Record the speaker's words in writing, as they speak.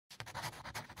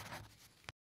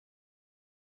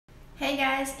Hey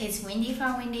guys, it's Windy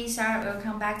from Windys.Art.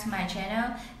 Welcome back to my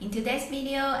channel. In today's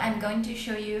video, I'm going to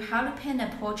show you how to paint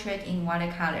a portrait in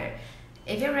watercolor.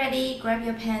 If you're ready, grab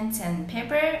your pens and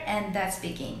paper and let's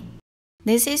begin.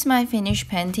 This is my finished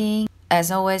painting.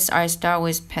 As always, I start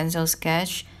with pencil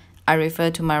sketch. I refer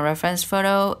to my reference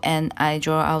photo and I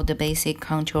draw out the basic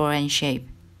contour and shape.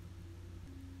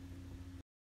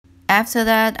 After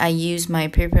that, I use my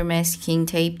paper masking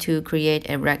tape to create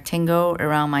a rectangle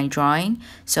around my drawing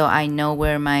so I know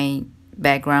where my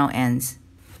background ends.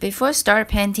 Before start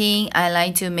painting, I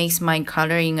like to mix my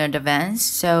color in advance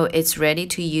so it's ready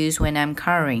to use when I'm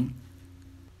coloring.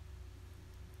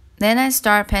 Then I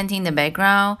start painting the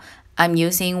background. I'm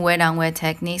using wet on wet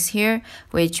techniques here,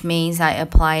 which means I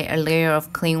apply a layer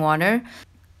of clean water.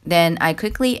 Then I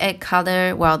quickly add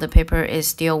color while the paper is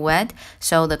still wet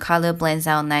so the color blends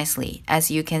out nicely, as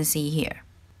you can see here.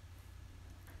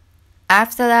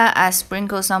 After that, I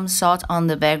sprinkle some salt on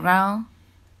the background.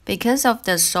 Because of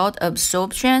the salt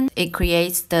absorption, it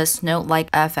creates the snow-like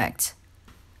effect.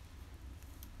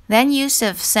 Then use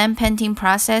the sand painting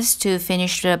process to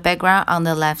finish the background on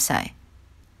the left side.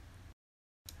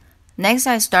 Next,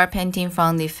 I start painting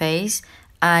from the face.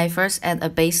 I first add a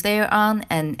base layer on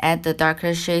and add the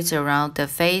darker shades around the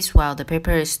face while the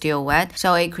paper is still wet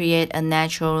so it creates a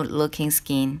natural looking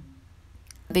skin.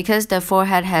 Because the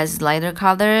forehead has lighter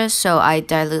color, so I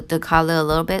dilute the color a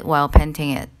little bit while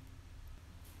painting it.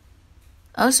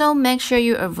 Also, make sure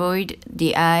you avoid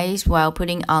the eyes while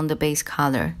putting on the base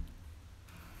color.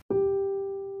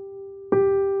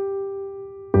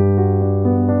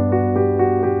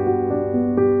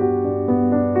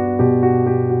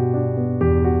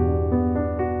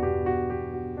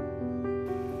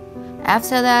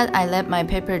 After that, I let my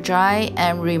paper dry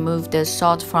and remove the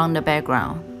salt from the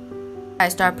background. I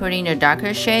start putting the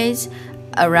darker shades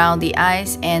around the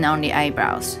eyes and on the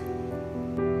eyebrows.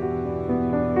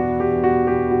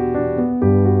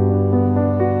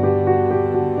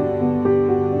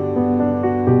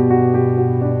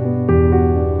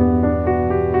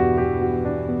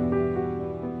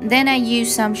 Then I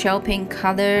use some shell pink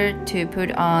color to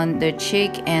put on the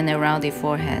cheek and around the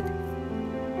forehead.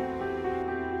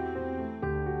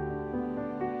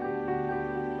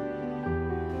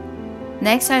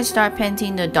 Next, I start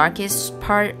painting the darkest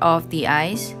part of the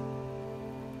eyes.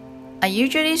 I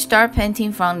usually start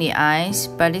painting from the eyes,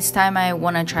 but this time I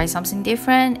want to try something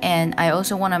different and I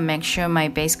also want to make sure my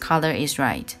base color is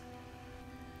right.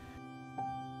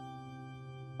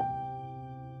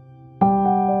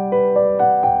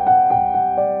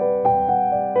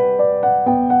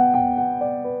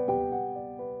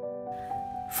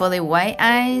 For the white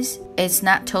eyes, it's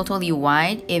not totally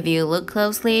white. If you look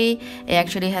closely, it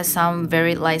actually has some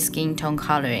very light skin tone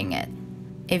color in it.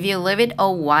 If you leave it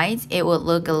all white, it would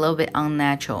look a little bit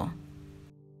unnatural.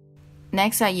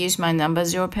 Next, I use my number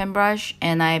 0 paintbrush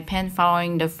and I paint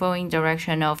following the flowing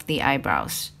direction of the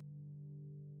eyebrows.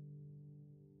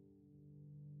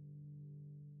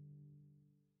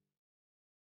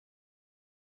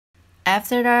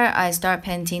 After that, I start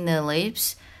painting the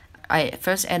lips. I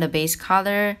first add a base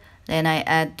color, then I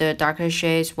add the darker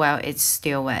shades while it's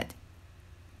still wet.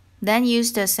 Then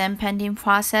use the sand painting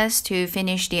process to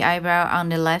finish the eyebrow on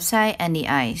the left side and the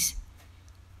eyes.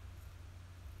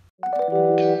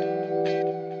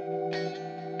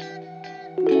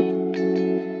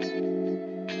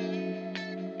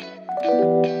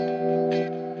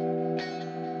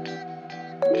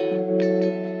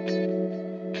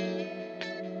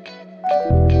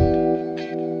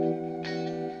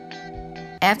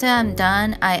 After I'm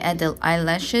done, I add the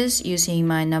eyelashes using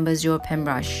my number 0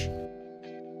 paintbrush.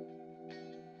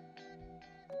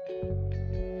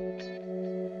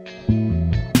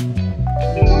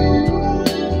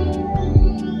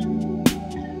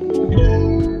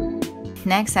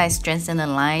 Next, I strengthen the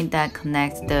line that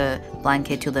connects the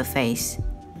blanket to the face.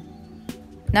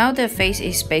 Now the face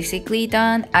is basically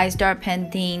done, I start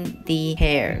painting the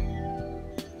hair.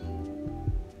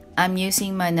 I'm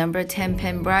using my number 10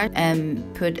 paintbrush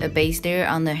and put a base layer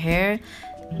on the hair.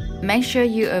 Make sure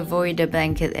you avoid the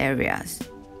blanket areas.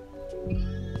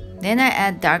 Then I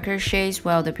add darker shades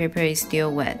while the paper is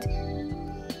still wet.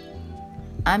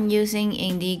 I'm using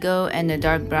indigo and the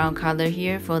dark brown color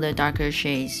here for the darker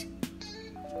shades.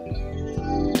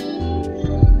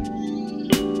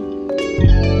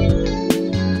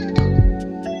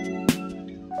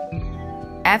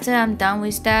 After I'm done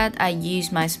with that, I use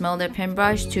my smaller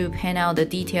paintbrush to paint out the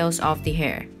details of the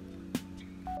hair.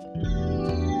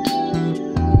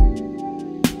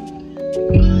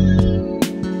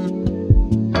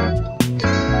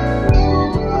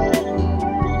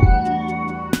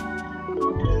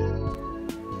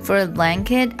 For the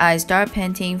blanket, I start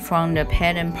painting from the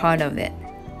pattern part of it.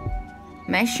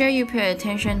 Make sure you pay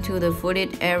attention to the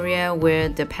folded area where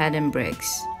the pattern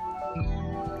breaks.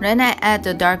 Then I add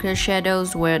the darker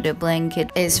shadows where the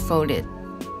blanket is folded.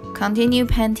 Continue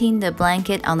painting the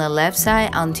blanket on the left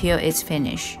side until it's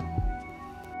finished.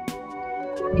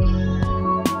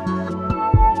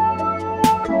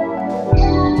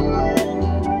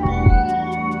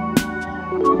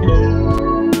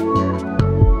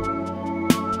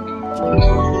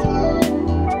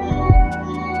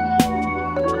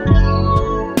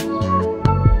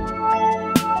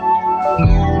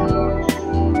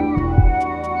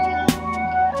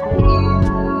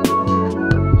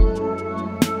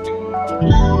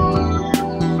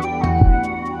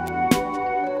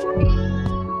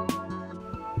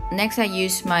 Next, I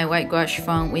use my white gouache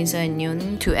from Winsor and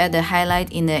Jaune to add the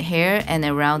highlight in the hair and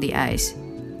around the eyes.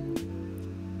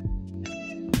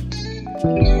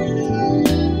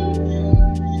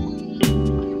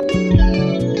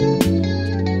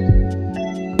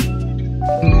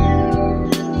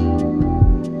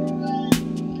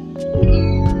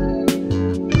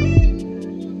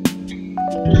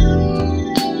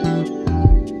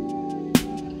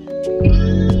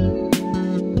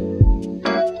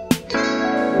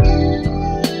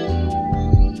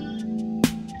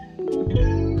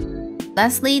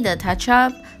 Lastly, the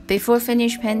touch-up. Before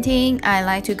finish painting, I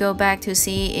like to go back to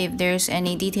see if there's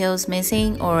any details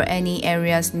missing or any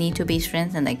areas need to be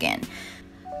strengthened again.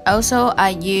 Also, I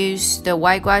use the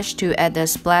white gouache to add the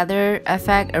splatter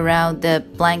effect around the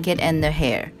blanket and the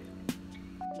hair.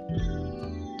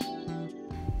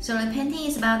 So the painting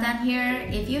is about done here.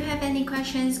 If you have any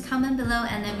questions, comment below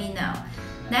and let me know.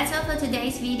 That's all for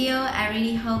today's video. I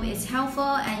really hope it's helpful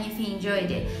and if you enjoyed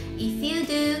it. If you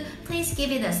do, please give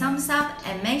it a thumbs up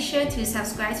and make sure to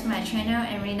subscribe to my channel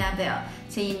and ring that bell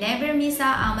so you never miss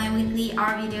out on my weekly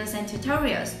art videos and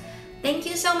tutorials. Thank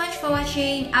you so much for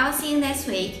watching. I'll see you next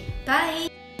week. Bye!